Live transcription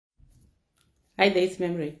Hi there, it's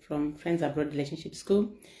Memory from Friends Abroad Relationship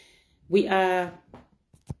School. We are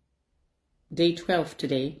day 12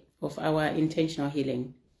 today of our intentional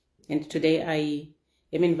healing. And today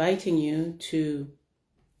I am inviting you to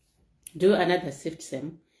do another sift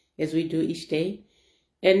sim as we do each day.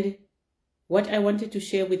 And what I wanted to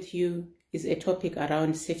share with you is a topic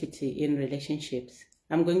around safety in relationships.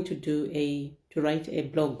 I'm going to write a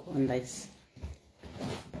blog on this.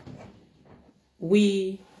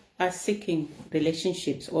 We are seeking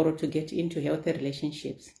relationships or to get into healthy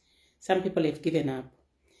relationships. Some people have given up.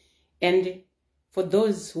 And for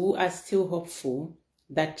those who are still hopeful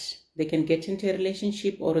that they can get into a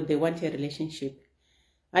relationship or they want a relationship,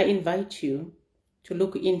 I invite you to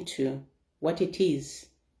look into what it is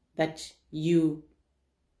that you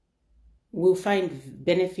will find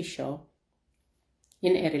beneficial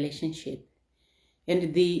in a relationship.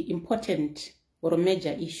 And the important or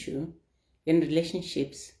major issue in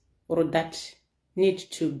relationships or that need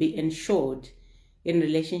to be ensured in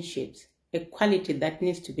relationships, a quality that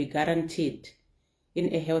needs to be guaranteed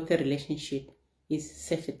in a healthy relationship is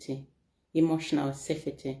safety, emotional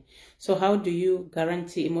safety. So how do you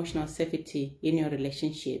guarantee emotional safety in your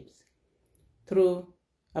relationships? Through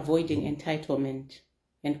avoiding entitlement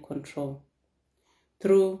and control.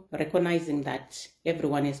 Through recognizing that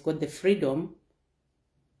everyone has got the freedom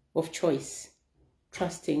of choice,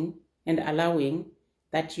 trusting and allowing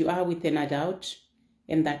that you are with an adult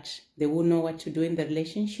and that they will know what to do in the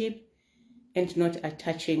relationship, and not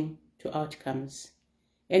attaching to outcomes,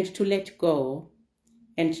 and to let go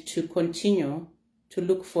and to continue to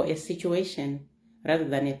look for a situation rather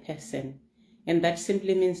than a person. And that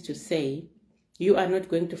simply means to say you are not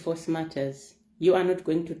going to force matters. You are not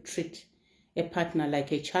going to treat a partner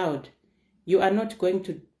like a child. You are not going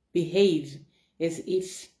to behave as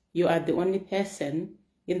if you are the only person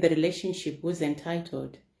in the relationship who's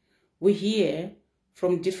entitled. We hear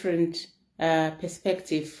from different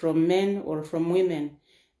perspectives, from men or from women.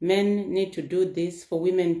 Men need to do this for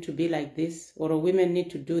women to be like this, or women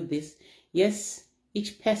need to do this. Yes,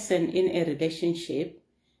 each person in a relationship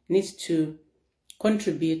needs to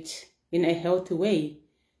contribute in a healthy way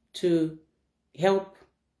to help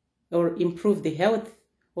or improve the health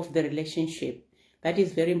of the relationship. That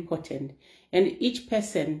is very important. And each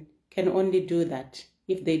person can only do that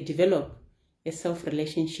if they develop a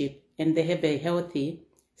self-relationship and they have a healthy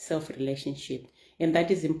self-relationship. And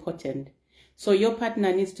that is important. So your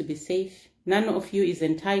partner needs to be safe. None of you is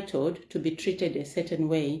entitled to be treated a certain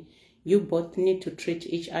way. You both need to treat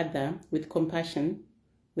each other with compassion,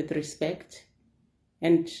 with respect,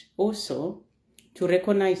 and also to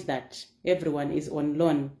recognize that everyone is on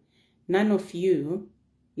loan. None of you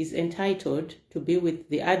is entitled to be with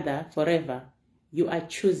the other forever. You are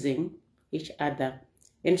choosing each other.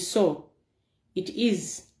 And so it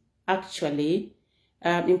is actually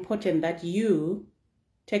important that you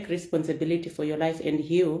take responsibility for your life and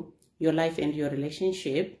heal your life and your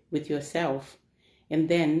relationship with yourself, and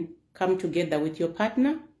then come together with your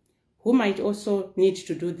partner who might also need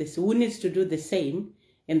to do this, who needs to do the same,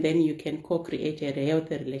 and then you can co-create a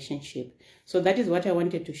healthy relationship. So that is what I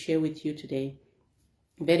wanted to share with you today.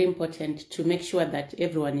 Very important to make sure that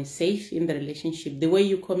everyone is safe in the relationship, the way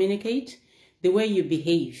you communicate, the way you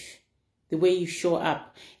behave, the way you show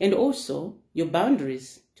up, and also your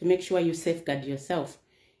boundaries to make sure you safeguard yourself.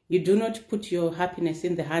 You do not put your happiness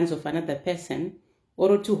in the hands of another person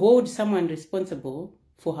or to hold someone responsible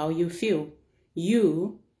for how you feel.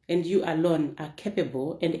 You and you alone are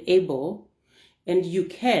capable and able, and you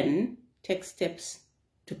can take steps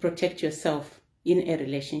to protect yourself in a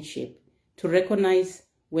relationship, to recognize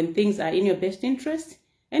when things are in your best interest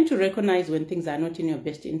and to recognize when things are not in your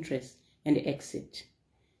best interest and exit.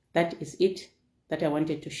 That is it that I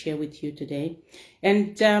wanted to share with you today.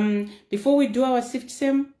 And before we do our sift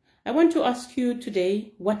sim, I want to ask you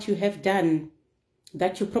today what you have done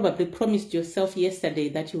that you probably promised yourself yesterday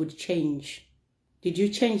that you would change. Did you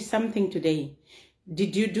change something today?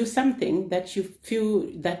 Did you do something that you feel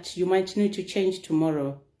that you might need to change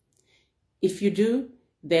tomorrow? If you do,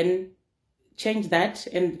 then change that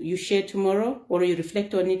and you share tomorrow, or you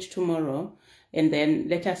reflect on it tomorrow, and then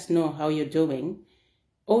let us know how you're doing.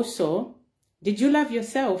 Also, did you love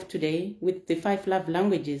yourself today with the 5 love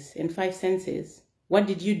languages and 5 senses? What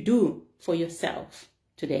did you do for yourself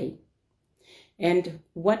today? And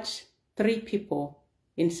what 3 people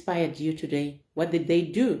inspired you today? What did they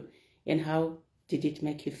do? And how did it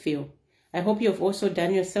make you feel? I hope you have also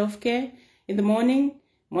done your self-care in the morning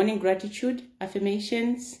gratitude,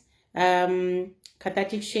 affirmations,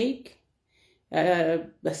 cathartic shake,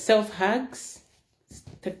 self-hugs.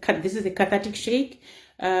 This is a cathartic shake,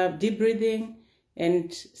 deep breathing,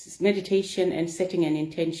 and meditation and setting an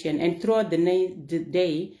intention. And throughout the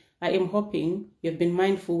day, I am hoping you've been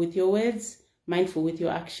mindful with your words, mindful with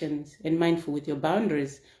your actions, and mindful with your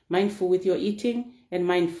boundaries, mindful with your eating, and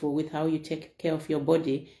mindful with how you take care of your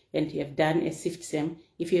body, and you have done a sift SEM.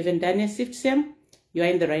 If you haven't done a sift SEM, you are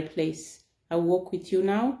in the right place. I'll walk with you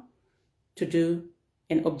now to do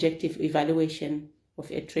an objective evaluation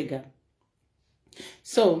of a trigger.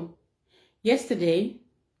 So, yesterday,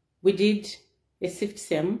 we did a sift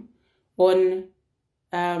SEM on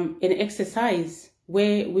an exercise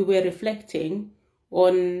where we were reflecting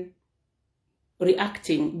on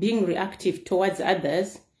being reactive towards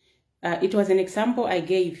others. It was an example I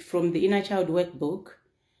gave from the Inner Child Workbook.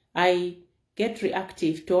 I get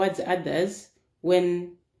reactive towards others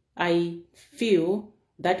when I feel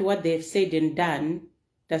that what they've said and done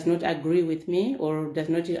does not agree with me or does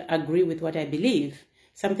not agree with what I believe.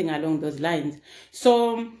 Something along those lines.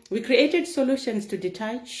 So we created solutions to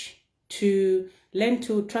detach, to learn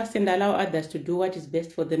to trust and allow others to do what is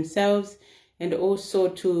best for themselves, and also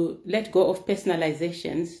to let go of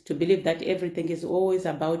personalizations, to believe that everything is always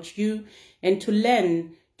about you, and to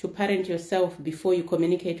learn to parent yourself before you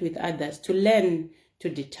communicate with others, to learn to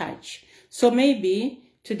detach. So maybe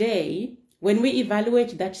today, when we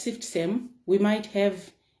evaluate that sift SEM, we might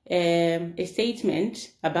have a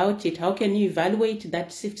statement about it. How can you evaluate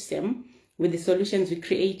that sift SEM with the solutions we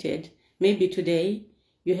created? Maybe today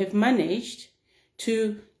you have managed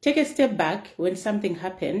to take a step back when something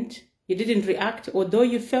happened. You didn't react, although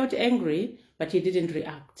you felt angry, but you didn't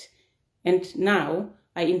react. And now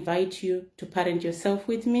I invite you to parent yourself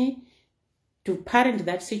with me, to parent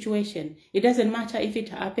that situation. It doesn't matter if it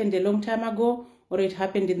happened a long time ago or it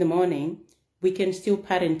happened in the morning. We can still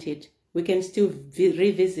parent it. We can still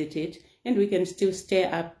revisit it, and we can still stir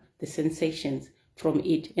up the sensations from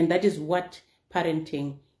it. And that is what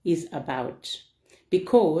parenting is about.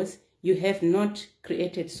 Because you have not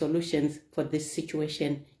created solutions for this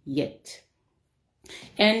situation yet.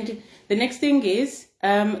 And the next thing is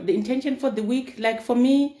the intention for the week. Like for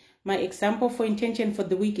me, my example for intention for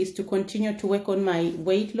the week is to continue to work on my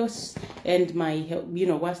weight loss and my,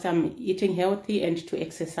 whilst I'm eating healthy, and to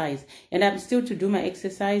exercise. And I'm still to do my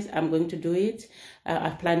exercise. I'm going to do it.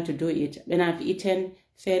 I plan to do it. And I've eaten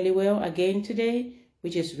fairly well again today,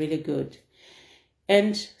 which is really good.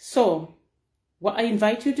 And so what I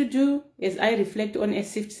invite you to do as I reflect on a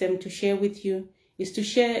sift SEM to share with you is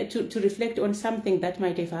to reflect on something that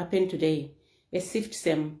might have happened today. A sift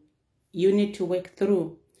SEM you need to work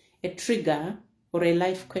through. A trigger or a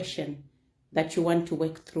life question that you want to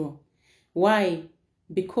work through. Why?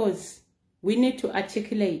 Because we need to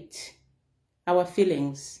articulate our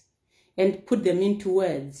feelings and put them into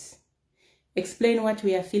words. Explain what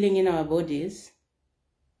we are feeling in our bodies.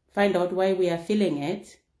 Find out why we are feeling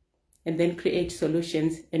it. And then create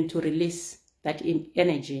solutions and to release that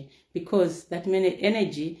energy. Because that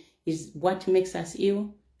energy is what makes us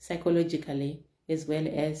ill psychologically as well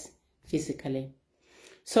as physically.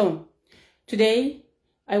 So today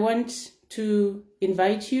I want to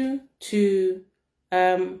invite you to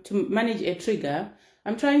manage a trigger.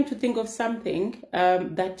 I'm trying to think of something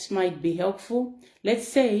that might be helpful. Let's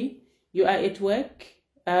say you are at work.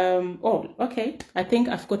 Okay, I think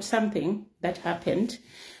I've got something that happened.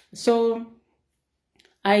 So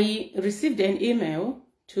I received an email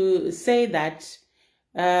to say that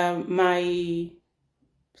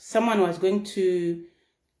someone was going to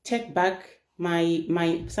take back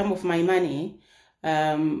some of my money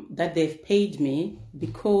that they've paid me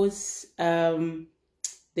because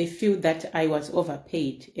they feel that I was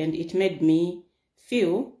overpaid, and it made me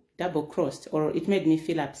feel double-crossed, or it made me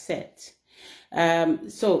feel upset.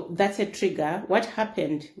 So that's a trigger. What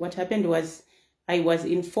happened was I was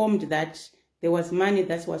informed that there was money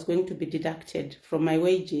that was going to be deducted from my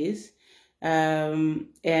wages,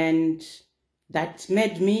 and that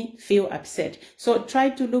made me feel upset. So try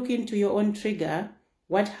to look into your own trigger.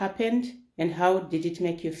 What happened and how did it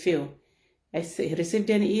make you feel? I received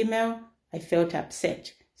an email. I felt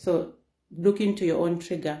upset. So look into your own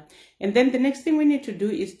trigger. And then the next thing we need to do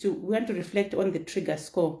is we want to reflect on the trigger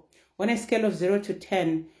score. On a scale of 0 to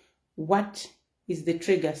 10, what is the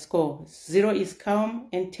trigger score? 0 is calm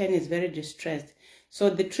and 10 is very distressed. So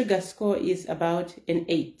the trigger score is about an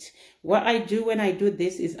 8. What I do when I do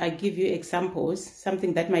this is I give you examples,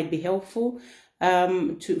 something that might be helpful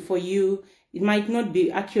for you. It might not be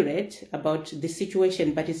accurate about the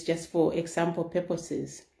situation, but it's just for example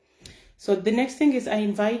purposes. So the next thing is I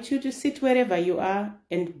invite you to sit wherever you are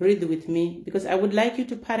and breathe with me, because I would like you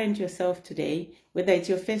to parent yourself today, whether it's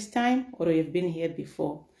your first time or you've been here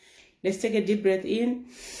before. Let's take a deep breath in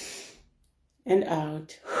and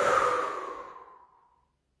out.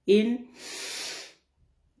 In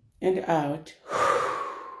and out.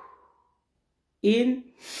 In,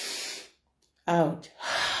 out.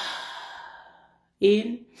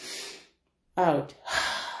 In, out.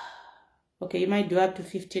 Okay, you might do up to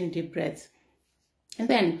 15 deep breaths. And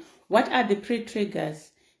then, what are the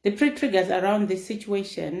pre-triggers? The pre-triggers around this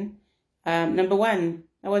situation, number one,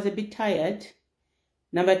 I was a bit tired.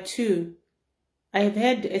 Number two, I have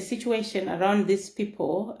had a situation around these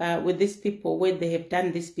people, with these people where they have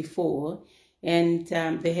done this before, and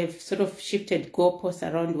they have sort of shifted goalposts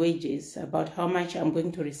around wages about how much I'm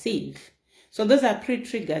going to receive. So those are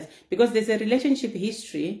pre-triggers because there's a relationship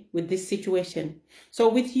history with this situation. So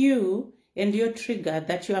with you and your trigger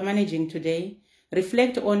that you are managing today,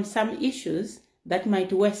 reflect on some issues that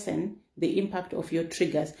might worsen the impact of your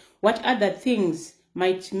triggers. What other things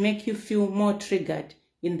might make you feel more triggered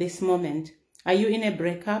in this moment? Are you in a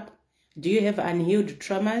breakup? Do you have unhealed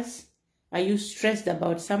traumas? Are you stressed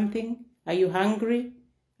about something? Are you hungry?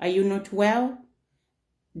 Are you not well?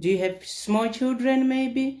 Do you have small children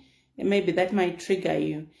maybe? Maybe that might trigger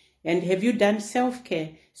you. And have you done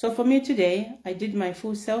self-care? So for me today, I did my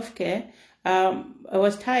full self-care. I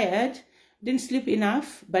was tired, didn't sleep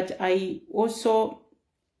enough, but I also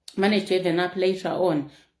managed to have a nap later on.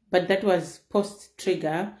 But that was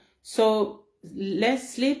post-trigger. So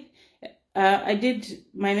less sleep. I did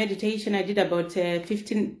my meditation. I did about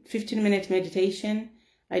 15-minute meditation.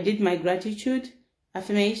 I did my gratitude,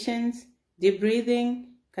 affirmations, deep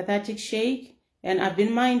breathing, cathartic shake, and I've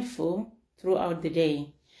been mindful throughout the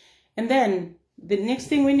day. And then the next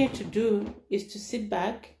thing we need to do is to sit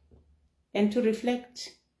back and to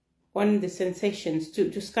reflect on the sensations,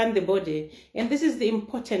 to scan the body. And this is the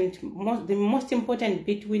most important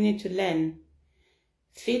bit we need to learn.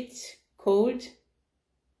 Feet cold,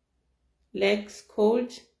 legs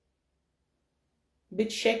cold,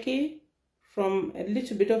 bit shaky from a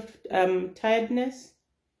little bit of tiredness,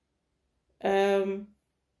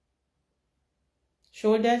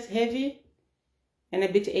 shoulders heavy and a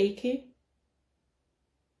bit achy,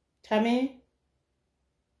 tummy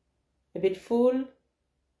a bit full,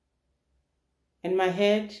 and my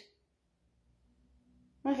head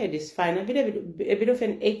is fine, a bit of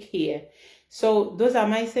an ache here. So those are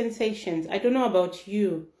my sensations. I don't know about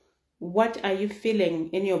you. What are you feeling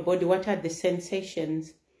in your body? What are the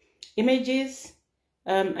sensations? Images,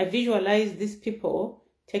 I visualize these people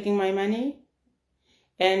taking my money,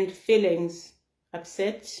 and feelings,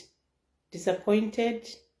 upset, disappointed,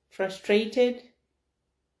 frustrated,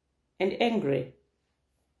 and angry.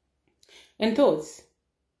 And thoughts,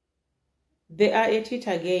 they are at it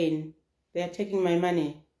again. They are taking my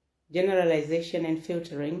money. Generalization and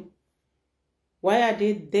filtering. Why are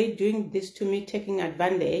they doing this to me, taking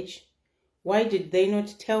advantage? Why did they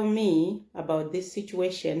not tell me about this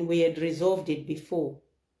situation? We had resolved it before.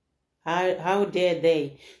 How dare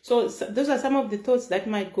they? So those are some of the thoughts that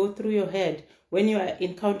might go through your head when you are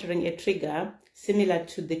encountering a trigger similar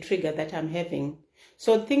to the trigger that I'm having.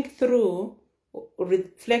 So think through,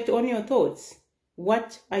 reflect on your thoughts.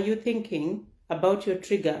 What are you thinking about your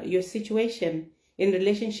trigger, your situation in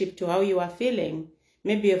relationship to how you are feeling?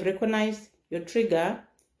 Maybe you've recognized your trigger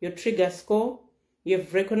score.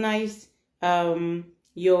 You've recognized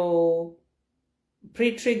your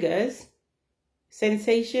pre-triggers,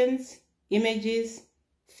 sensations, images,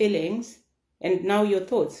 feelings, and now your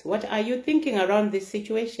thoughts. What are you thinking around this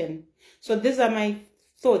situation? So these are my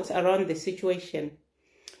thoughts around the situation.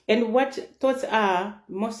 And what thoughts are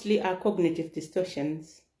mostly are cognitive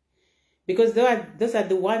distortions, because those are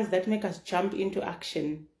the ones that make us jump into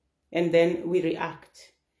action and then we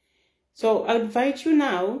react. So I invite you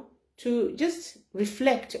now to just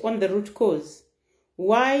reflect on the root cause.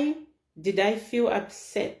 Why did I feel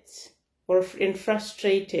upset and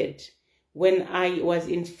frustrated when I was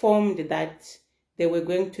informed that they were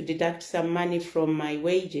going to deduct some money from my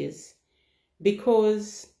wages?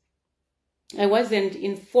 Because I wasn't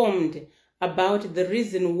informed about the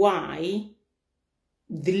reason why,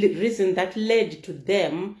 the reason that led to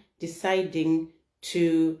them deciding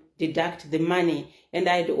to deduct the money. And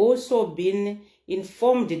I'd also been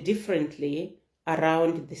informed differently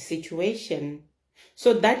around the situation.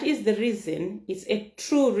 So that is the reason. It's a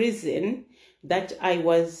true reason that I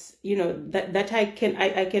was, that I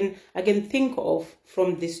can think of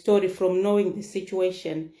from the story, from knowing the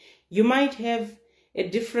situation. You might have a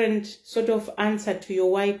different sort of answer to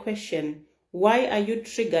your why question. Why are you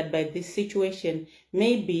triggered by this situation?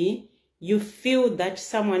 Maybe you feel that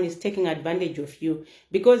someone is taking advantage of you,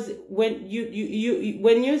 because when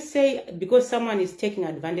you say because someone is taking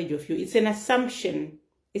advantage of you, it's an assumption.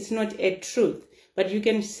 It's not a truth. But you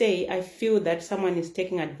can say, I feel that someone is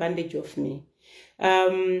taking advantage of me.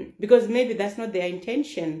 because maybe that's not their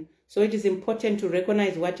intention. So it is important to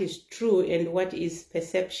recognize what is true and what is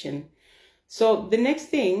perception. So the next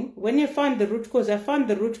thing, when you found the root cause, I found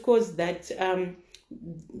the root cause that,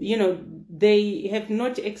 they have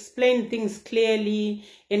not explained things clearly.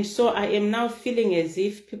 And so I am now feeling as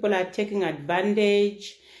if people are taking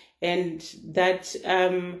advantage, and that,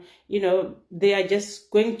 they are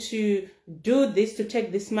just going to do this to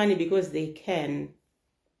take this money because they can.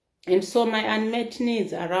 And so my unmet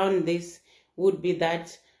needs around this would be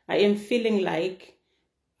that I am feeling like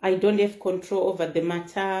I don't have control over the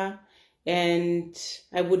matter, and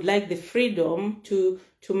I would like the freedom to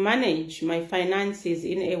manage my finances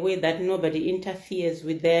in a way that nobody interferes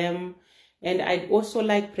with them. And I'd also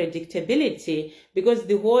like predictability, because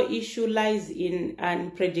the whole issue lies in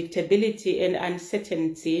unpredictability and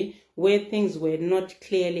uncertainty, where things were not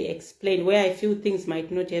clearly explained, where I feel things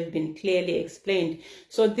might not have been clearly explained.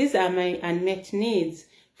 So these are my unmet needs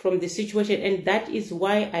from the situation, and that is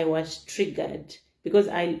why I was triggered, because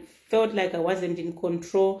I felt like I wasn't in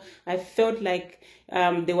control. I felt like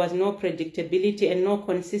there was no predictability and no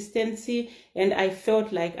consistency, and I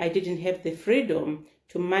felt like I didn't have the freedom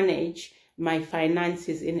to manage my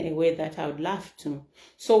finances in a way that I would love to.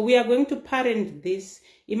 So we are going to parent this.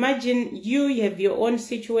 Imagine you have your own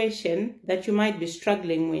situation that you might be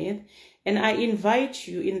struggling with, and I invite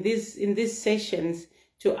you in these sessions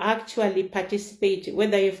to actually participate,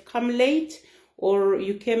 whether you've come late or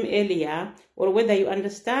you came earlier, or whether you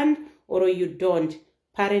understand or you don't.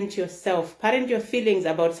 Parent yourself. Parent your feelings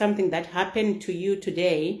about something that happened to you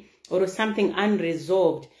today, or something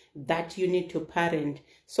unresolved that you need to parent.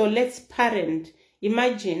 So let's parent.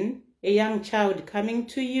 Imagine a young child coming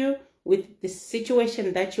to you with the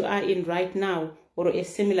situation that you are in right now, or a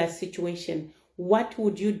similar situation. What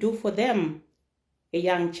would you do for them? A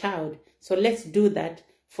young child. So let's do that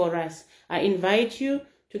for us. I invite you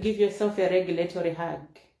to give yourself a regulatory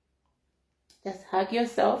hug. Just hug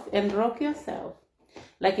yourself and rock yourself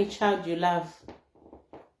like a child you love.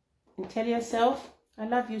 And tell yourself, I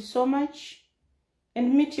love you so much.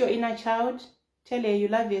 And meet your inner child. Tell her you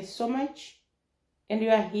love her so much, and you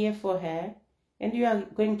are here for her, and you are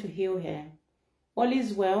going to heal her. All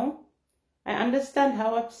is well. I understand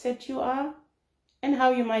how upset you are and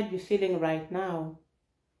how you might be feeling right now.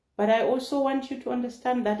 But I also want you to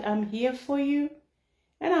understand that I'm here for you,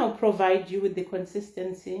 and I'll provide you with the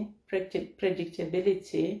consistency,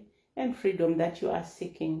 predictability, and freedom that you are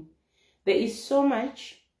seeking. There is so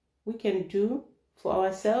much we can do for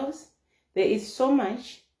ourselves. There is so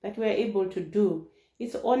much that we are able to do.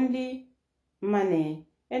 It's only money,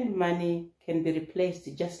 and money can be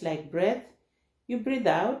replaced just like breath. You breathe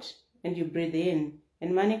out and you breathe in,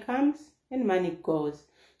 and money comes and money goes.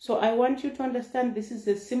 So I want you to understand this is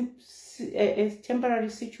a temporary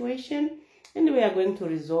situation, and we are going to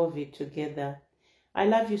resolve it together. I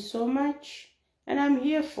love you so much, and I'm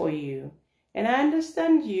here for you. And I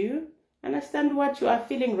understand you, understand what you are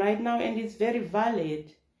feeling right now, and it's very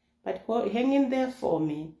valid. But hang in there for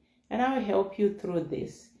me, and I'll help you through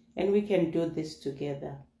this, and we can do this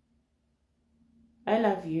together. I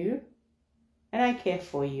love you, and I care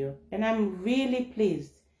for you, and I'm really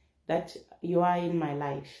pleased that you are in my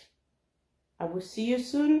life. I will see you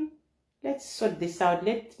soon. Let's sort this out.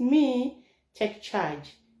 Let me take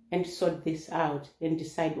charge and sort this out and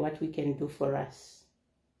decide what we can do for us.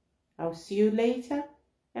 I'll see you later,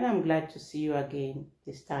 and I'm glad to see you again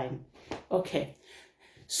this time. Okay.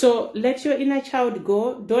 So let your inner child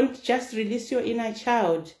go. Don't just release your inner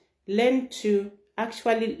child. Learn to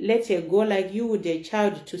actually let her go like you would a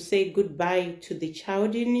child, to say goodbye to the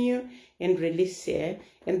child in you and release her.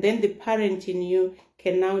 And then the parent in you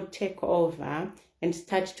can now take over and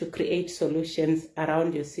start to create solutions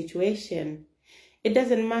around your situation. It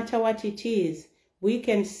doesn't matter what it is. We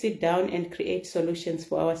can sit down and create solutions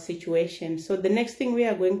for our situation. So the next thing we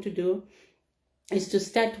are going to do is to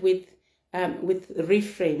start with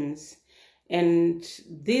reframes, and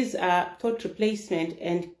these are thought replacement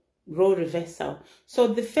and role reversal. So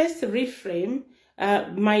the first reframe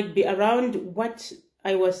might be around what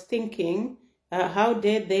I was thinking. How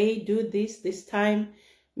dare they do this time?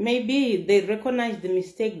 Maybe they recognize the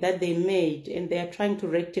mistake that they made and they are trying to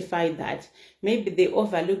rectify that. Maybe they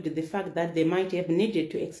overlooked the fact that they might have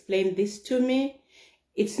needed to explain this to me.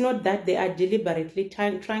 It's not that they are deliberately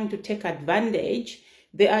trying to take advantage.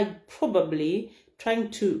 They are probably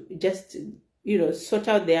trying to just, sort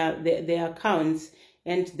out their accounts,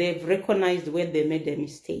 and they've recognized where they made a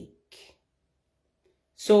mistake.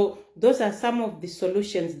 So those are some of the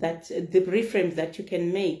solutions, that the reframes that you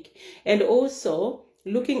can make. And also,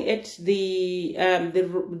 looking at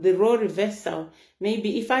the role reversal,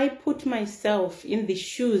 maybe if I put myself in the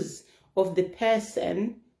shoes of the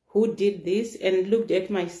person who did this and looked at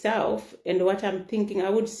myself and what I'm thinking, I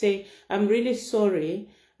would say, I'm really sorry.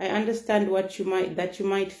 I understand that you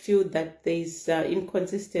might feel that there's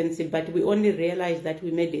inconsistency, but we only realized that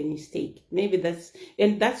we made a mistake. Maybe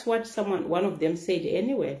that's what one of them said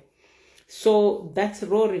anyway. So that's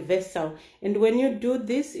role reversal. And when you do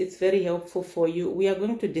this, it's very helpful for you. We are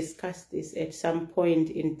going to discuss this at some point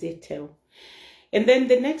in detail. And then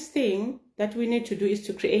the next thing that we need to do is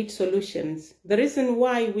to create solutions. The reason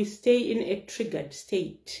why we stay in a triggered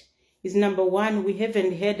state is, number one, we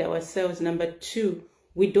haven't heard ourselves. Number two,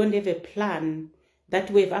 we don't have a plan that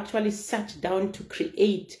we've actually sat down to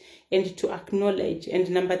create and to acknowledge. And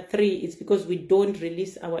number three, it's because we don't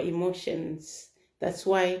release our emotions. That's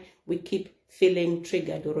why we keep feeling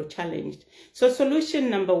triggered or challenged. So solution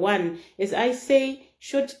number one is, I say,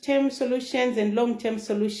 short-term solutions and long-term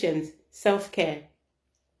solutions. Self-care.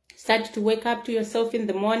 Start to wake up to yourself in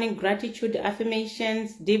the morning, gratitude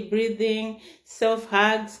affirmations, deep breathing,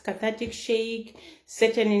 self-hugs, cathartic shake,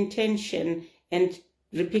 set an intention, and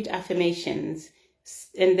repeat affirmations.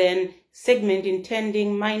 And then segment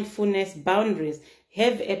intending, mindfulness, boundaries.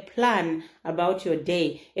 Have a plan about your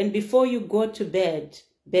day. And before you go to bed,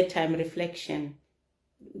 bedtime reflection.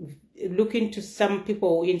 Look into some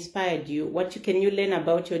people who inspired you. What can you learn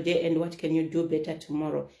about your day and what can you do better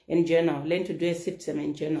tomorrow? And journal. Learn to do a system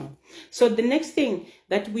and journal. So the next thing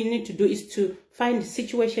that we need to do is to find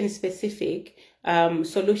situation-specific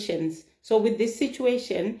solutions. So with this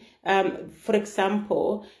situation, for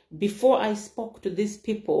example, before I spoke to these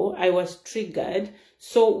people, I was triggered.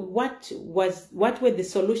 So what were the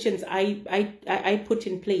solutions I put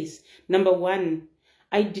in place? Number one,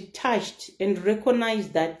 I detached and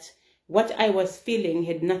recognized that what I was feeling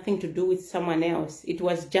had nothing to do with someone else. It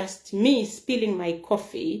was just me spilling my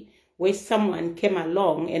coffee where someone came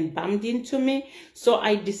along and bumped into me. So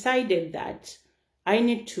I decided that I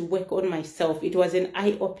need to work on myself. It was an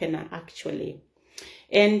eye-opener, actually.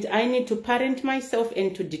 And I need to parent myself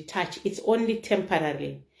and to detach. It's only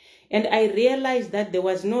temporary. And I realized that there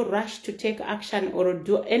was no rush to take action or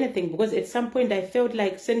do anything, because at some point I felt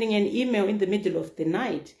like sending an email in the middle of the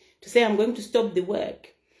night to say I'm going to stop the work.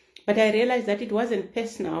 But I realized that it wasn't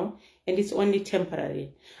personal and it's only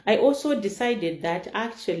temporary. I also decided that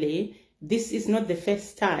actually this is not the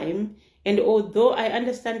first time. And although I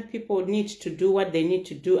understand people need to do what they need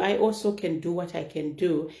to do, I also can do what I can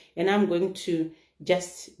do. And I'm going to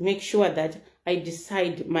just make sure that I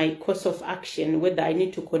decide my course of action, whether I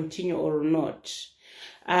need to continue or not.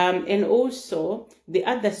 And also, the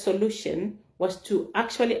other solution was to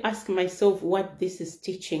actually ask myself what this is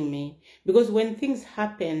teaching me. Because when things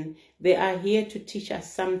happen, they are here to teach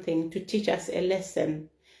us something, to teach us a lesson,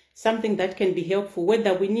 something that can be helpful,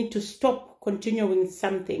 whether we need to stop continuing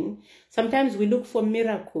something. Sometimes we look for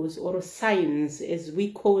miracles or signs, as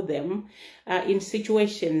we call them, in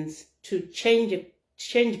situations to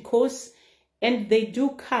change course, and they do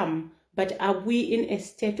come, but are we in a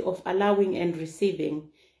state of allowing and receiving?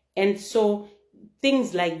 And so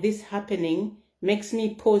things like this happening makes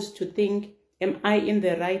me pause to think, am I in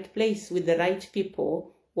the right place with the right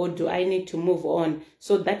people, or do I need to move on?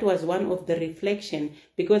 So that was one of the reflection.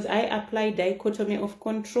 Because I apply dichotomy of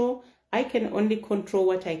control, I can only control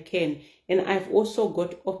what I can. And I've also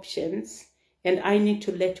got options, and I need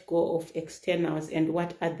to let go of externals and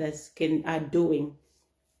what others are doing.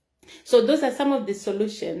 So those are some of the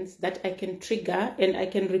solutions that I can trigger, and I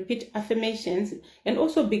can repeat affirmations and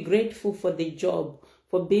also be grateful for the job,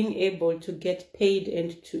 for being able to get paid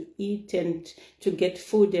and to eat and to get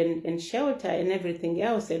food and shelter and everything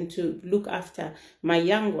else, and to look after my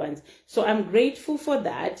young ones. So I'm grateful for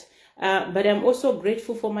that, but I'm also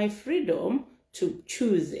grateful for my freedom to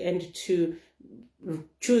choose and to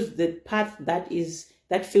choose the path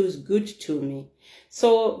that feels good to me.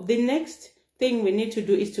 So the next thing we need to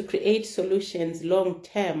do is to create solutions long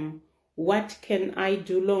term. What can I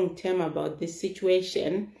do long term about this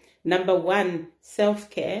situation? Number one,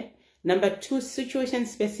 self-care. Number two,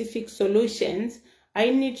 situation-specific solutions.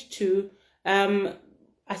 I need to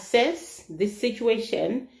assess this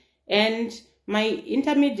situation, and my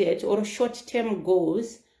intermediate or short-term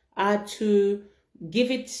goals are to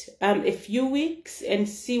give it a few weeks and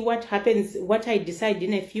see what happens, what I decide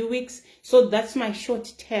in a few weeks. So that's my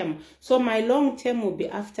short term. So my long term will be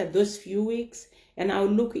after those few weeks, and I'll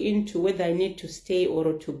look into whether I need to stay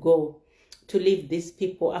or to go, to leave these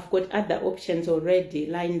people. I've got other options already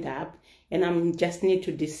lined up, and I just need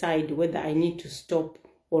to decide whether I need to stop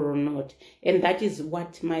or not. And that is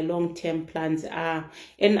what my long-term plans are.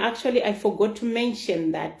 And actually, I forgot to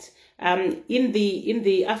mention that in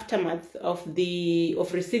the aftermath of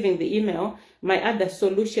receiving the email, my other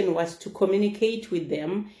solution was to communicate with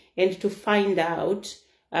them and to find out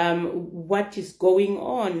what is going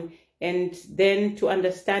on, and then to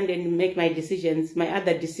understand and make my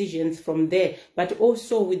other decisions from there, but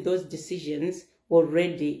also with those decisions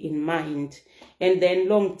already in mind. And then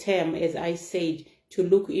long term, as I said, to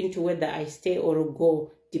look into whether I stay or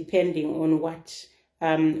go, depending on what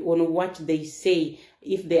they say.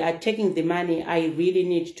 If they are taking the money, I really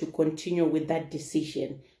need to continue with that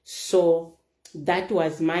decision. So that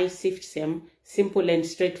was my SIFT-SEM, simple and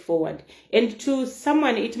straightforward. And to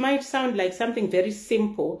someone, it might sound like something very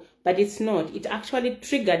simple, but it's not. It actually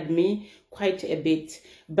triggered me quite a bit.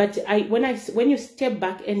 But when you step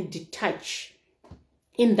back and detach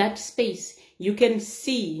in that space, you can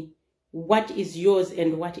see what is yours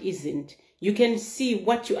and what isn't. You can see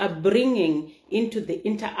what you are bringing into the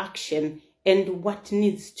interaction and what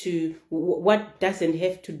doesn't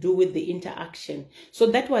have to do with the interaction. So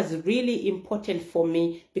that was really important for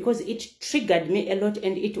me because it triggered me a lot,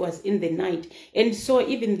 and it was in the night. And so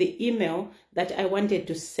even the email that I wanted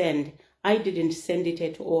to send, I didn't send it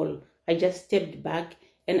at all. I just stepped back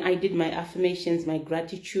and I did my affirmations, my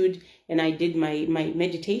gratitude, and I did my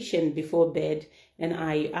meditation before bed, and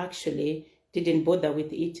I actually didn't bother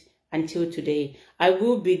with it until today. I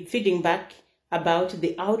will be feeding back about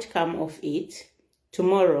the outcome of it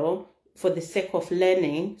tomorrow for the sake of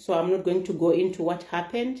learning. So I'm not going to go into what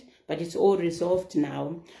happened, but it's all resolved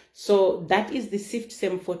now. So that is the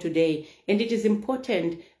SIFT-SEM for today. And it is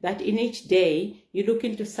important that in each day, you look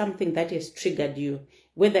into something that has triggered you,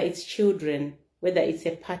 whether it's children, whether it's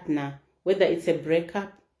a partner, whether it's a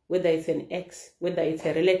breakup, whether it's an ex, whether it's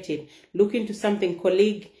a relative. Look into something,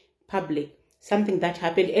 colleague, public, something that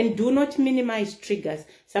happened, and do not minimize triggers.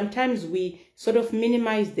 Sometimes we sort of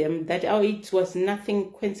minimize them, that it was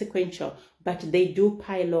nothing consequential, but they do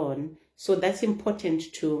pile on. So that's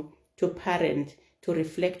important to parent, to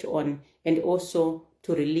reflect on, and also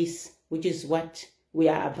to release, which is what we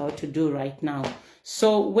are about to do right now.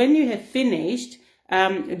 So when you have finished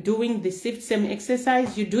doing the SIFT-SEM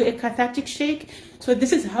exercise, you do a cathartic shake. So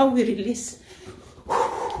this is how we release.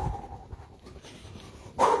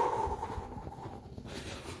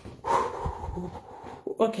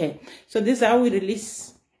 Okay, so this is how we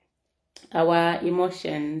release our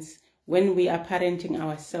emotions when we are parenting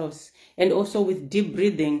ourselves, and also with deep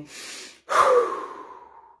breathing.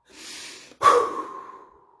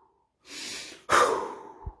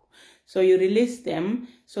 So you release them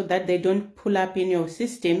so that they don't pull up in your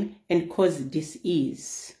system and cause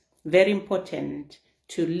dis-ease. Very important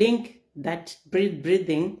to link that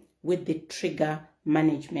breathing with the trigger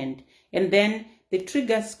management. And then the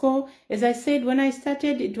trigger score, as I said, when I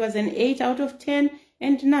started, it was an 8 out of 10,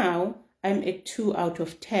 and now I'm a 2 out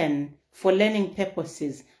of 10 for learning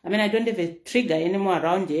purposes. I mean, I don't have a trigger anymore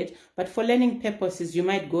around it, but for learning purposes, you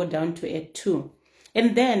might go down to a 2.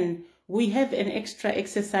 And then we have an extra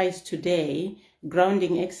exercise today,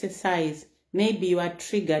 grounding exercise. Maybe you are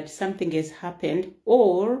triggered, something has happened,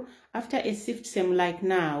 or after a SIFT-SEM like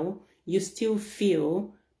now, you still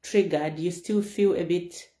feel triggered, you still feel a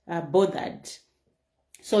bit bothered.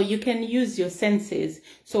 So you can use your senses.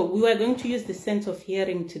 So we are going to use the sense of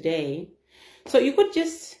hearing today. So you could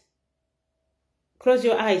just close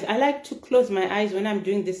your eyes. I like to close my eyes when I'm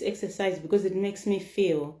doing this exercise because it makes me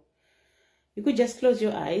feel. You could just close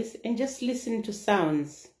your eyes and just listen to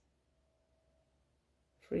sounds.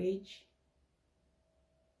 Fridge,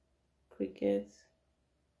 crickets,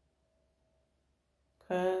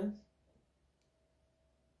 cars,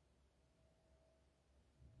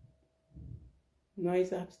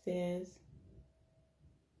 noise upstairs.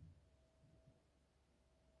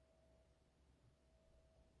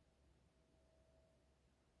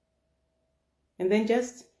 And then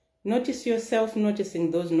just notice yourself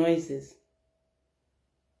noticing those noises.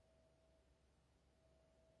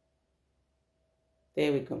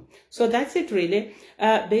 There we go. So that's it really.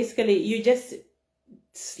 Basically, you just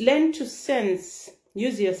learn to sense,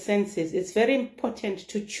 use your senses. It's very important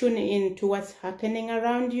to tune in to what's happening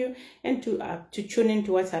around you and to tune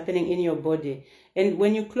into what's happening in your body. And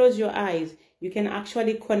when you close your eyes, you can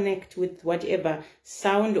actually connect with whatever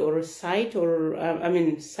sound or sight or,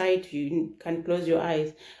 sight, you can close your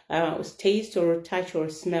eyes, taste or touch or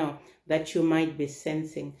smell that you might be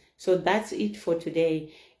sensing. So that's it for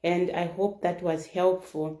today. And I hope that was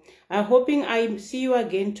helpful. I'm hoping I see you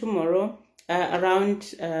again tomorrow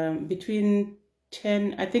around between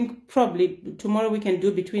 10, I think probably tomorrow we can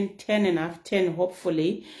do between 10 and half 10,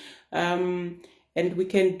 hopefully. And and we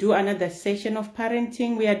can do another session of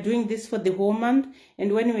parenting. We are doing this for the whole month,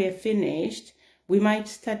 and when we are finished, we might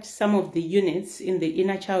start some of the units in the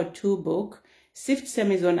Inner Child 2 book.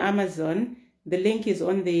 SIFTSEM is on Amazon. The link is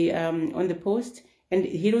on the post, and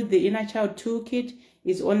Heal the Inner Child Toolkit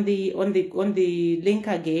is on the link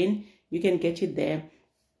again. You can get it there.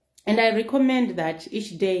 And I recommend that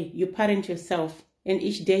each day you parent yourself, and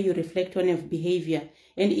each day you reflect on your behavior,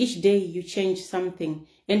 and each day you change something,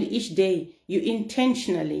 and each day you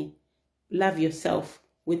intentionally love yourself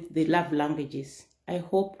with the love languages. I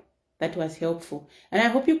hope that was helpful, and I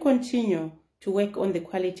hope you continue to work on the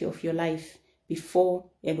quality of your life before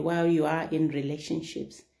and while you are in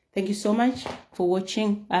relationships. Thank you so much for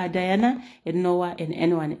watching, Diana and Noah and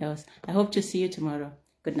anyone else. I hope to see you tomorrow.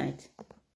 Good night.